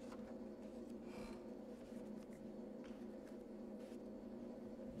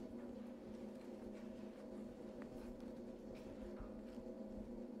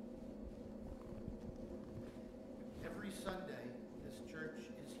 Every Sunday, this church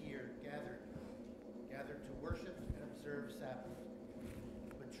is here gathered to worship and observe Sabbath.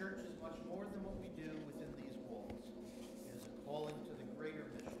 But church is much more than what we do within these walls. It is a calling to the greater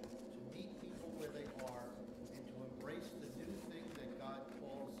mission, to meet people where they are and to embrace the new thing that God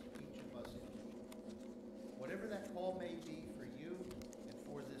calls each of us into. Whatever that call may be for you and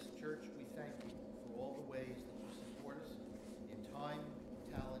for this church, we thank you for all the ways that you support us in time,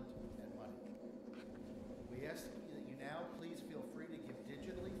 talent, and money. We ask that you now please feel free to give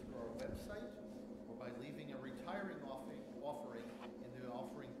digitally through our website or by leaving a retiring offering in the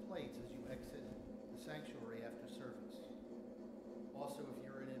offering plates as you exit the sanctuary after service. Also, if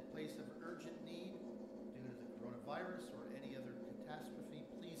you're in a place of urgent need due to the coronavirus or any other catastrophe,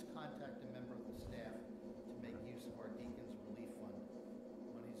 please contact a member of the staff to make use of our Deacons Relief Fund,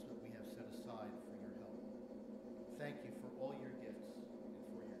 monies that we have set aside for your help. Thank you for all your gifts and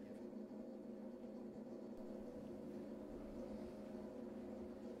for your giving.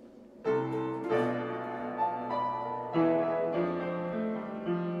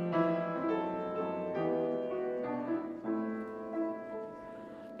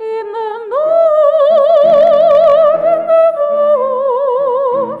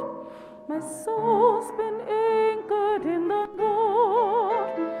 My soul's been anchored in the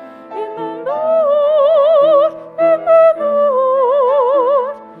Lord, in the Lord, in the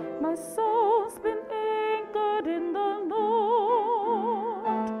Lord. My soul's been anchored in the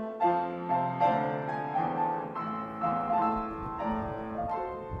Lord.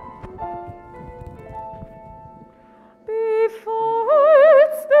 Before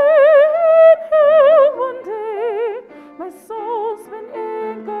I'd stay in hell one day, my soul's been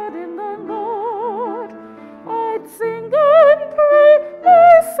anchored in the Lord. I'd sing and pray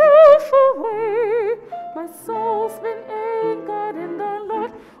myself away. My soul's been anchored in the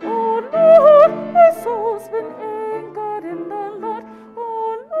Lord. Oh Lord, my soul's been anchored in the Lord.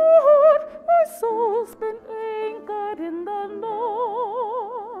 Oh Lord, my soul's been anchored in the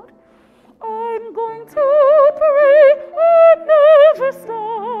Lord. I'm going to pray and never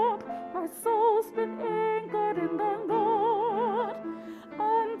stop. My soul's been anchored in the Lord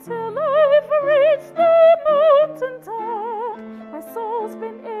until I've reached the mountain top. My soul's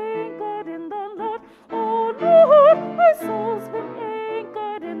been anchored in the Lord. Oh Lord, my soul's been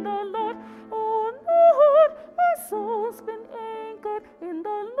anchored in the Lord. Oh Lord, my soul's been anchored in the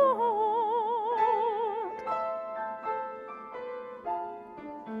Lord.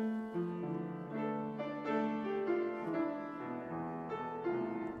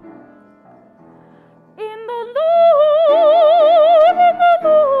 In the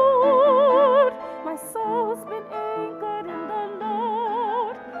Lord, my soul's been anchored in the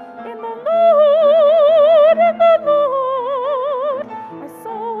Lord.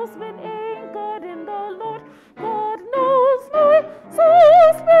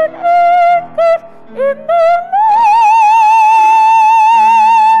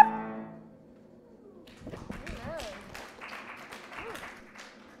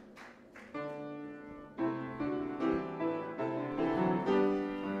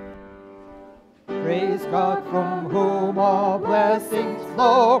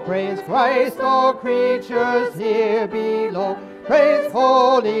 flow. Praise Christ, all creatures here below. Praise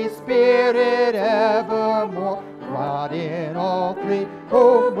Holy Spirit evermore. God in all three,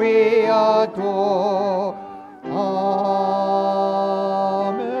 whom we adore. Amen.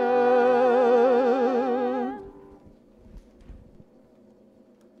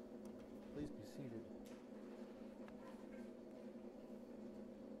 Please be seated.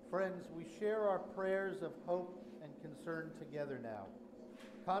 Friends, we share our prayers of hope and concern together now,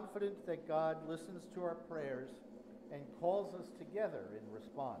 confident that God listens to our prayers and calls us together in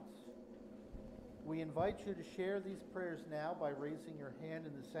response. We invite you to share these prayers now by raising your hand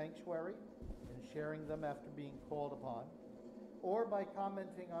in the sanctuary and sharing them after being called upon, or by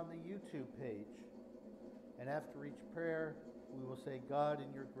commenting on the YouTube page. And after each prayer, we will say, God,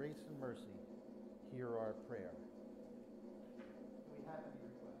 in your grace and mercy, hear our prayer. Do we have any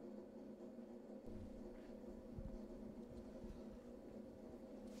requests?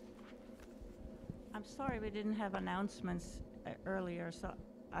 I'm sorry we didn't have announcements earlier, so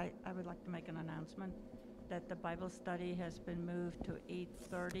I would like to make an announcement that the Bible study has been moved to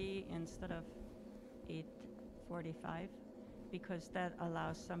 8:30 instead of 8:45, because that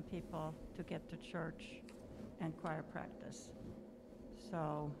allows some people to get to church and choir practice.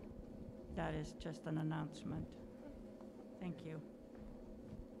 So that is just an announcement. Thank you.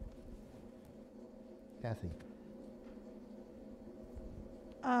 Kathy.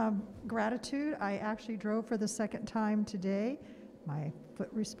 Gratitude. I actually drove for the second time today. My foot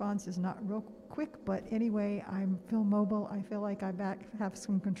response is not real quick, but anyway, I feel mobile. I feel like I have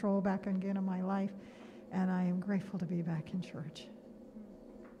some control back again in my life, and I am grateful to be back in church.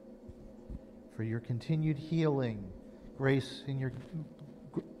 For your continued healing, grace in your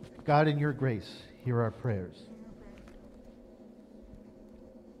God in your grace, hear our prayers.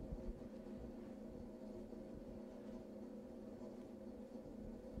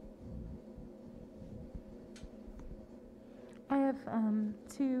 I have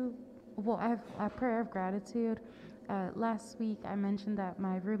I have a prayer of gratitude. Last week I mentioned that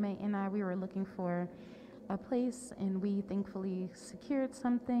my roommate and we were looking for a place, and we thankfully secured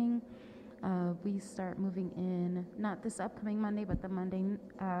something. We start moving in, not this upcoming Monday, but the Monday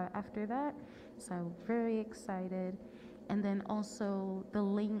after that. So very excited. And then also the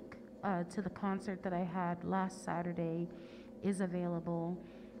link to the concert that I had last Saturday is available.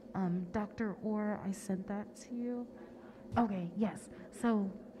 Dr. Orr, I sent that to you. Okay, yes. So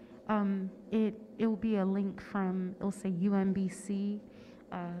it will be a link from, it'll say UMBC,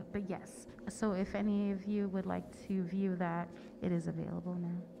 but yes. So if any of you would like to view that, it is available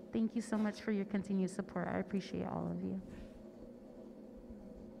now. Thank you so much for your continued support. I appreciate all of you.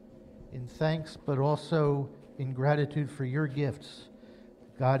 In thanks, but also in gratitude for your gifts,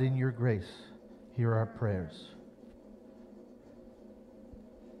 God, in your grace, hear our prayers.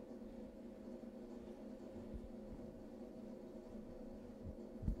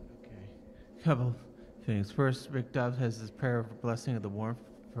 Couple things. First, Rick Dove has his prayer of blessing of the warmth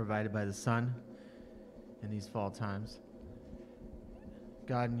provided by the sun in these fall times.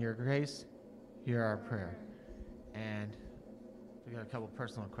 God, in your grace, hear our prayer. And we got a couple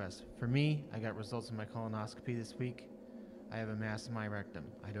personal requests. For me, I got results of my colonoscopy this week. I have a mass in my rectum.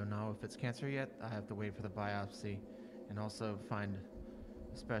 I don't know if it's cancer yet. I have to wait for the biopsy and also find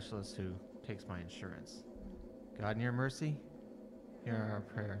a specialist who takes my insurance. God, in your mercy, hear our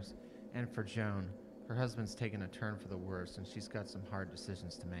prayers. And for Joan, her husband's taken a turn for the worse, and she's got some hard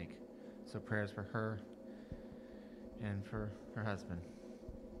decisions to make. So prayers for her and for her husband.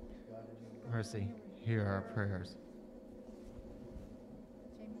 Mercy, hear our prayers.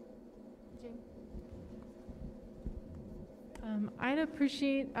 I'd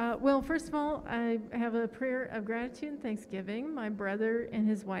appreciate, well, first of all, I have a prayer of gratitude and thanksgiving. My brother and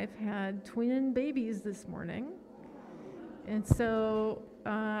his wife had twin babies this morning. And so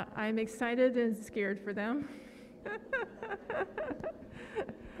I'm excited and scared for them.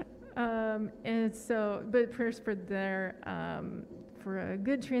 And so, but prayers for their, for a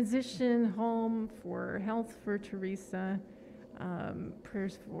good transition home, for health for Teresa,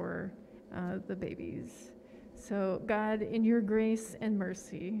 prayers for the babies. So God, in your grace and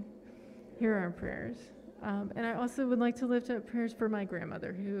mercy, hear our prayers. And I also would like to lift up prayers for my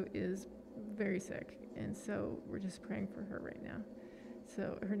grandmother, who is very sick. And so we're just praying for her right now.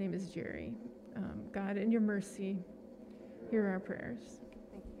 So her name is Jerry. God, in your mercy, hear our prayers.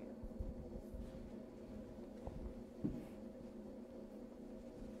 Thank you.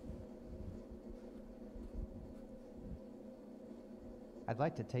 I'd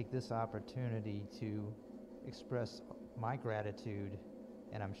like to take this opportunity to express my gratitude,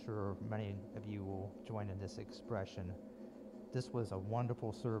 and I'm sure many of you will join in this expression, This was a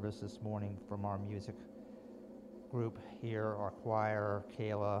wonderful service this morning from our music group here, our choir,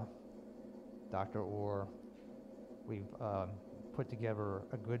 Kayla, Dr. Orr. We've put together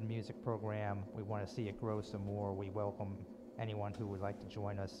a good music program. We want to see it grow some more. We welcome anyone who would like to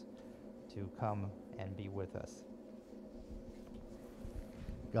join us to come and be with us.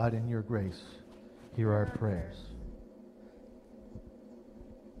 God, in your grace, hear our prayers.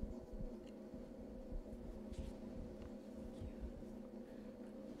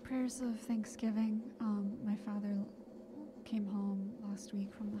 Prayers of thanksgiving. My father came home last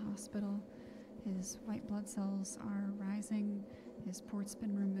week from the hospital. His white blood cells are rising. His port's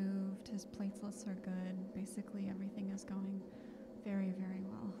been removed. His platelets are good. Basically, everything is going very, very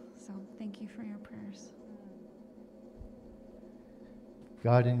well. So thank you for your prayers.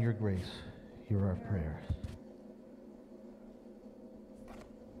 God, in your grace, hear our prayers.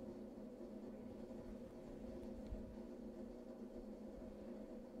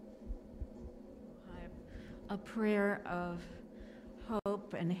 A prayer of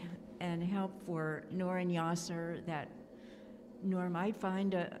hope and help for Nor and Yasser, that Nor might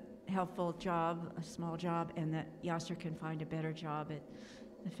find a helpful job, a small job, and that Yasser can find a better job.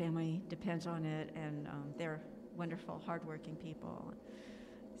 The family depends on it, and they're wonderful, hardworking people.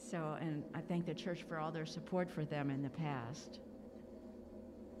 So, and I thank the church for all their support for them in the past.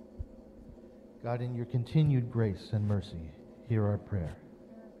 God, in your continued grace and mercy, hear our prayer.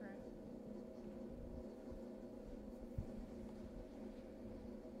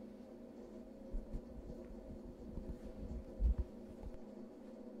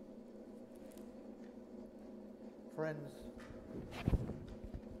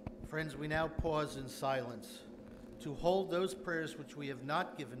 Friends, we now pause in silence to hold those prayers which we have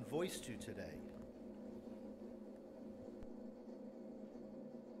not given voice to today.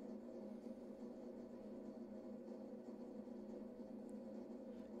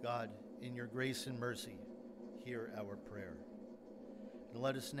 God, in your grace and mercy, hear our prayer. And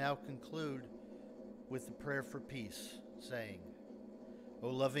let us now conclude with the prayer for peace, saying, O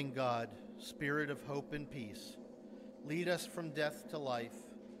loving God, Spirit of hope and peace, lead us from death to life,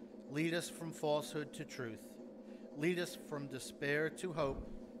 lead us from falsehood to truth, lead us from despair to hope,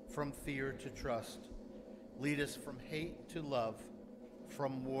 from fear to trust, lead us from hate to love,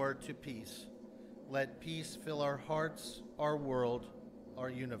 from war to peace. Let peace fill our hearts, our world,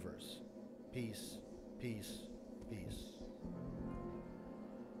 our universe. Peace, peace, peace.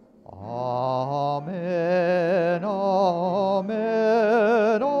 Amen,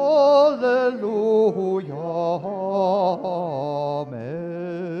 amen, alleluia, amen.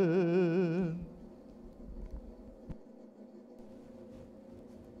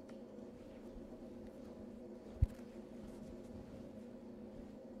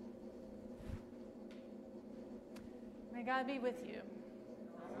 May God be with you.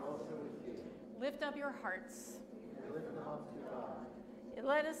 Lift up your hearts.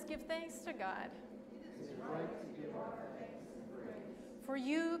 Let us give thanks to God. For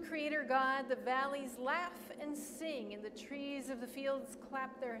you, Creator God, the valleys laugh and sing, and the trees of the fields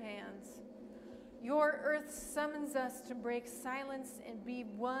clap their hands. Your earth summons us to break silence and be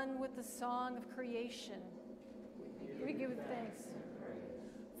one with the song of creation. We give thanks.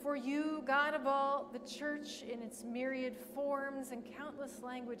 For you, God of all, the church in its myriad forms and countless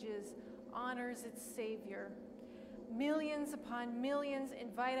languages honors its Savior. Millions upon millions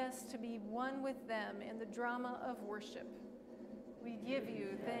invite us to be one with them in the drama of worship. We give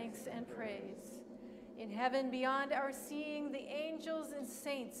you thanks and praise. In heaven beyond our seeing, the angels and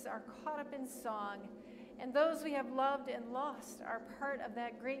saints are caught up in song, and those we have loved and lost are part of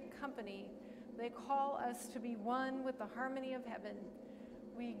that great company. They call us to be one with the harmony of heaven.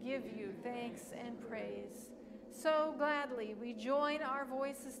 We give you thanks and praise. So gladly we join our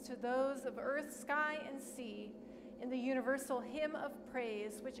voices to those of earth, sky, and sea in the universal hymn of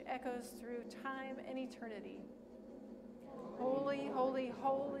praise which echoes through time and eternity. Holy, holy,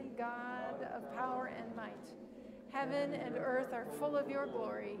 holy God of power and might, heaven and earth are full of your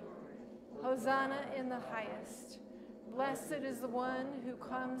glory. Hosanna in the highest. Blessed is the one who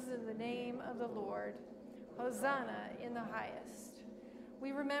comes in the name of the Lord. Hosanna in the highest.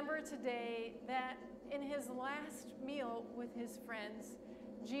 We remember today that in his last meal with his friends,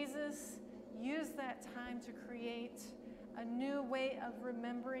 Jesus used that time to create a new way of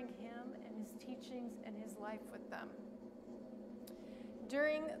remembering him and his teachings and his life with them.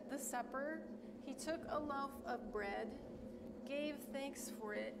 During the supper, he took a loaf of bread, gave thanks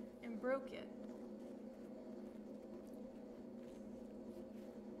for it, and broke it.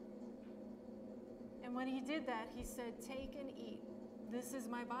 And when he did that, he said, "Take and eat. This is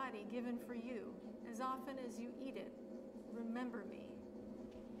my body given for you. As often as you eat it, remember me.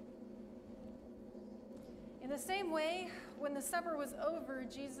 In the same way, when the supper was over,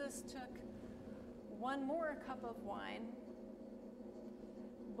 Jesus took one more cup of wine,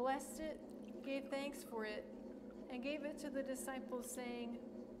 blessed it, gave thanks for it, and gave it to the disciples, saying,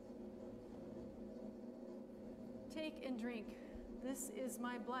 "Take and drink. This is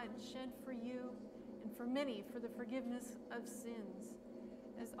my blood shed for you and for many for the forgiveness of sins.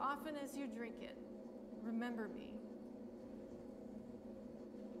 As often as you drink it, remember me."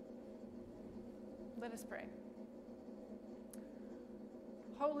 Let us pray.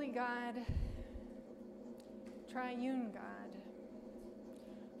 Holy God, triune God,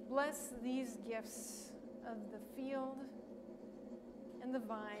 bless these gifts of the field and the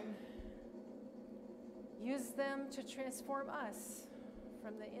vine. Use them to transform us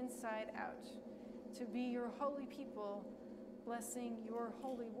from the inside out, to be your holy people, blessing your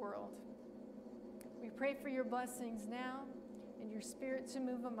holy world. We pray for your blessings now and your Spirit to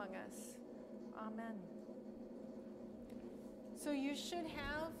move among us. Amen. So you should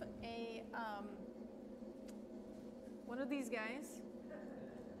have a one of these guys.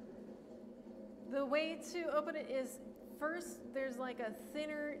 The way to open it is, first there's like a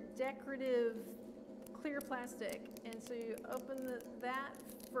thinner decorative clear plastic, and so you open that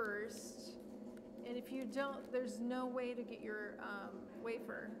first, and if you don't, there's no way to get your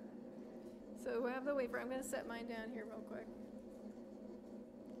wafer. So we have the wafer. I'm going to set mine down here real quick.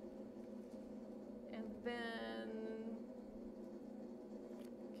 And then,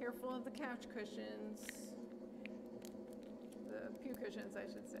 careful of the couch cushions, the pew cushions, I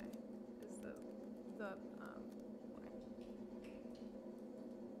should say, is the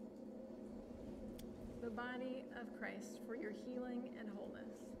body of Christ for your healing and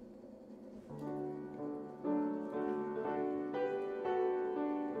wholeness.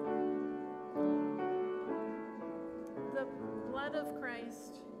 The blood of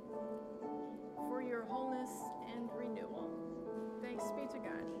Christ for your wholeness and renewal. Thanks be to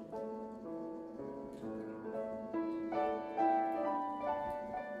God.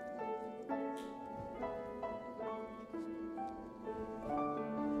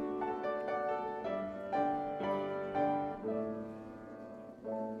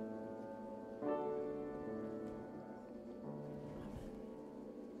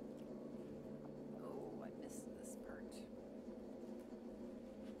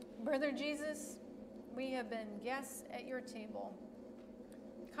 Brother Jesus, we have been guests at your table.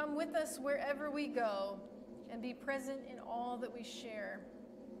 Come with us wherever we go and be present in all that we share.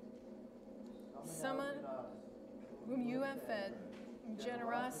 Someone whom you have fed in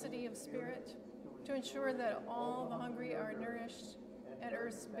generosity of spirit to ensure that all the hungry are nourished and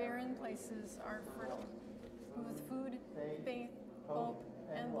earth's barren places are fertile with food, faith, hope,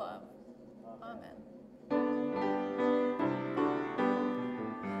 and love. Amen.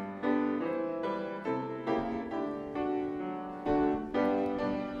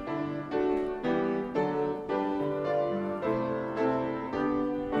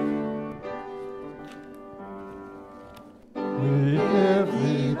 We give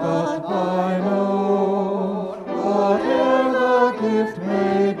thee but thine own, whatever the gift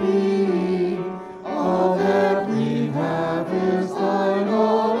may be. All that we have is thine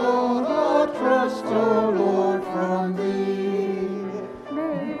alone, our trust, O Lord, from thee.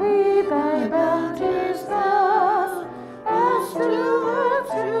 May we thy bounties thus, as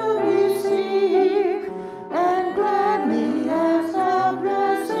to receive, and gladly as thou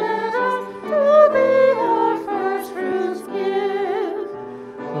blessest us, to thee our first fruits give.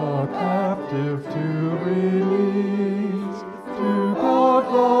 The captive to release, to God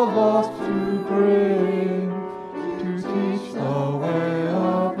the lost to bring, to teach the way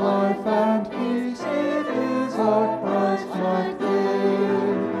of life and peace, it is our Christ-like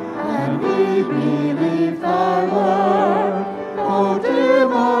thing. And we believe thy word, though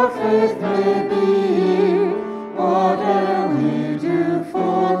dim our faith may be. Whate'er we do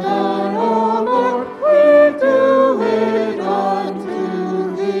for thine, O Lord, we do it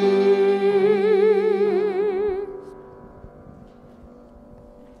unto thee.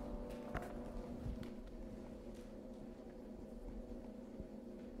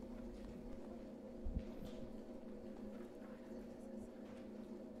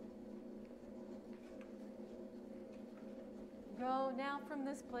 Go now from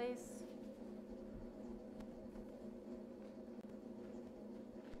this place.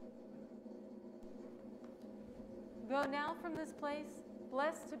 Go now from this place,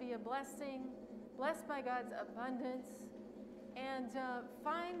 blessed to be a blessing, blessed by God's abundance, and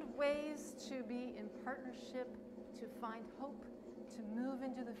find ways to be in partnership, to find hope, to move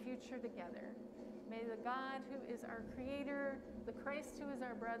into the future together. May the God who is our Creator, the Christ who is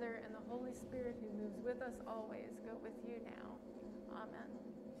our brother, and the Holy Spirit who moves with us always go with you now. Amen.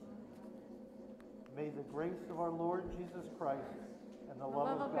 May the grace of our Lord Jesus Christ and the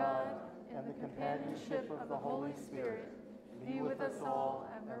love of God and the companionship of the Holy Spirit be with us all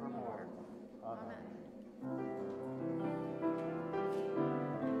evermore. Amen.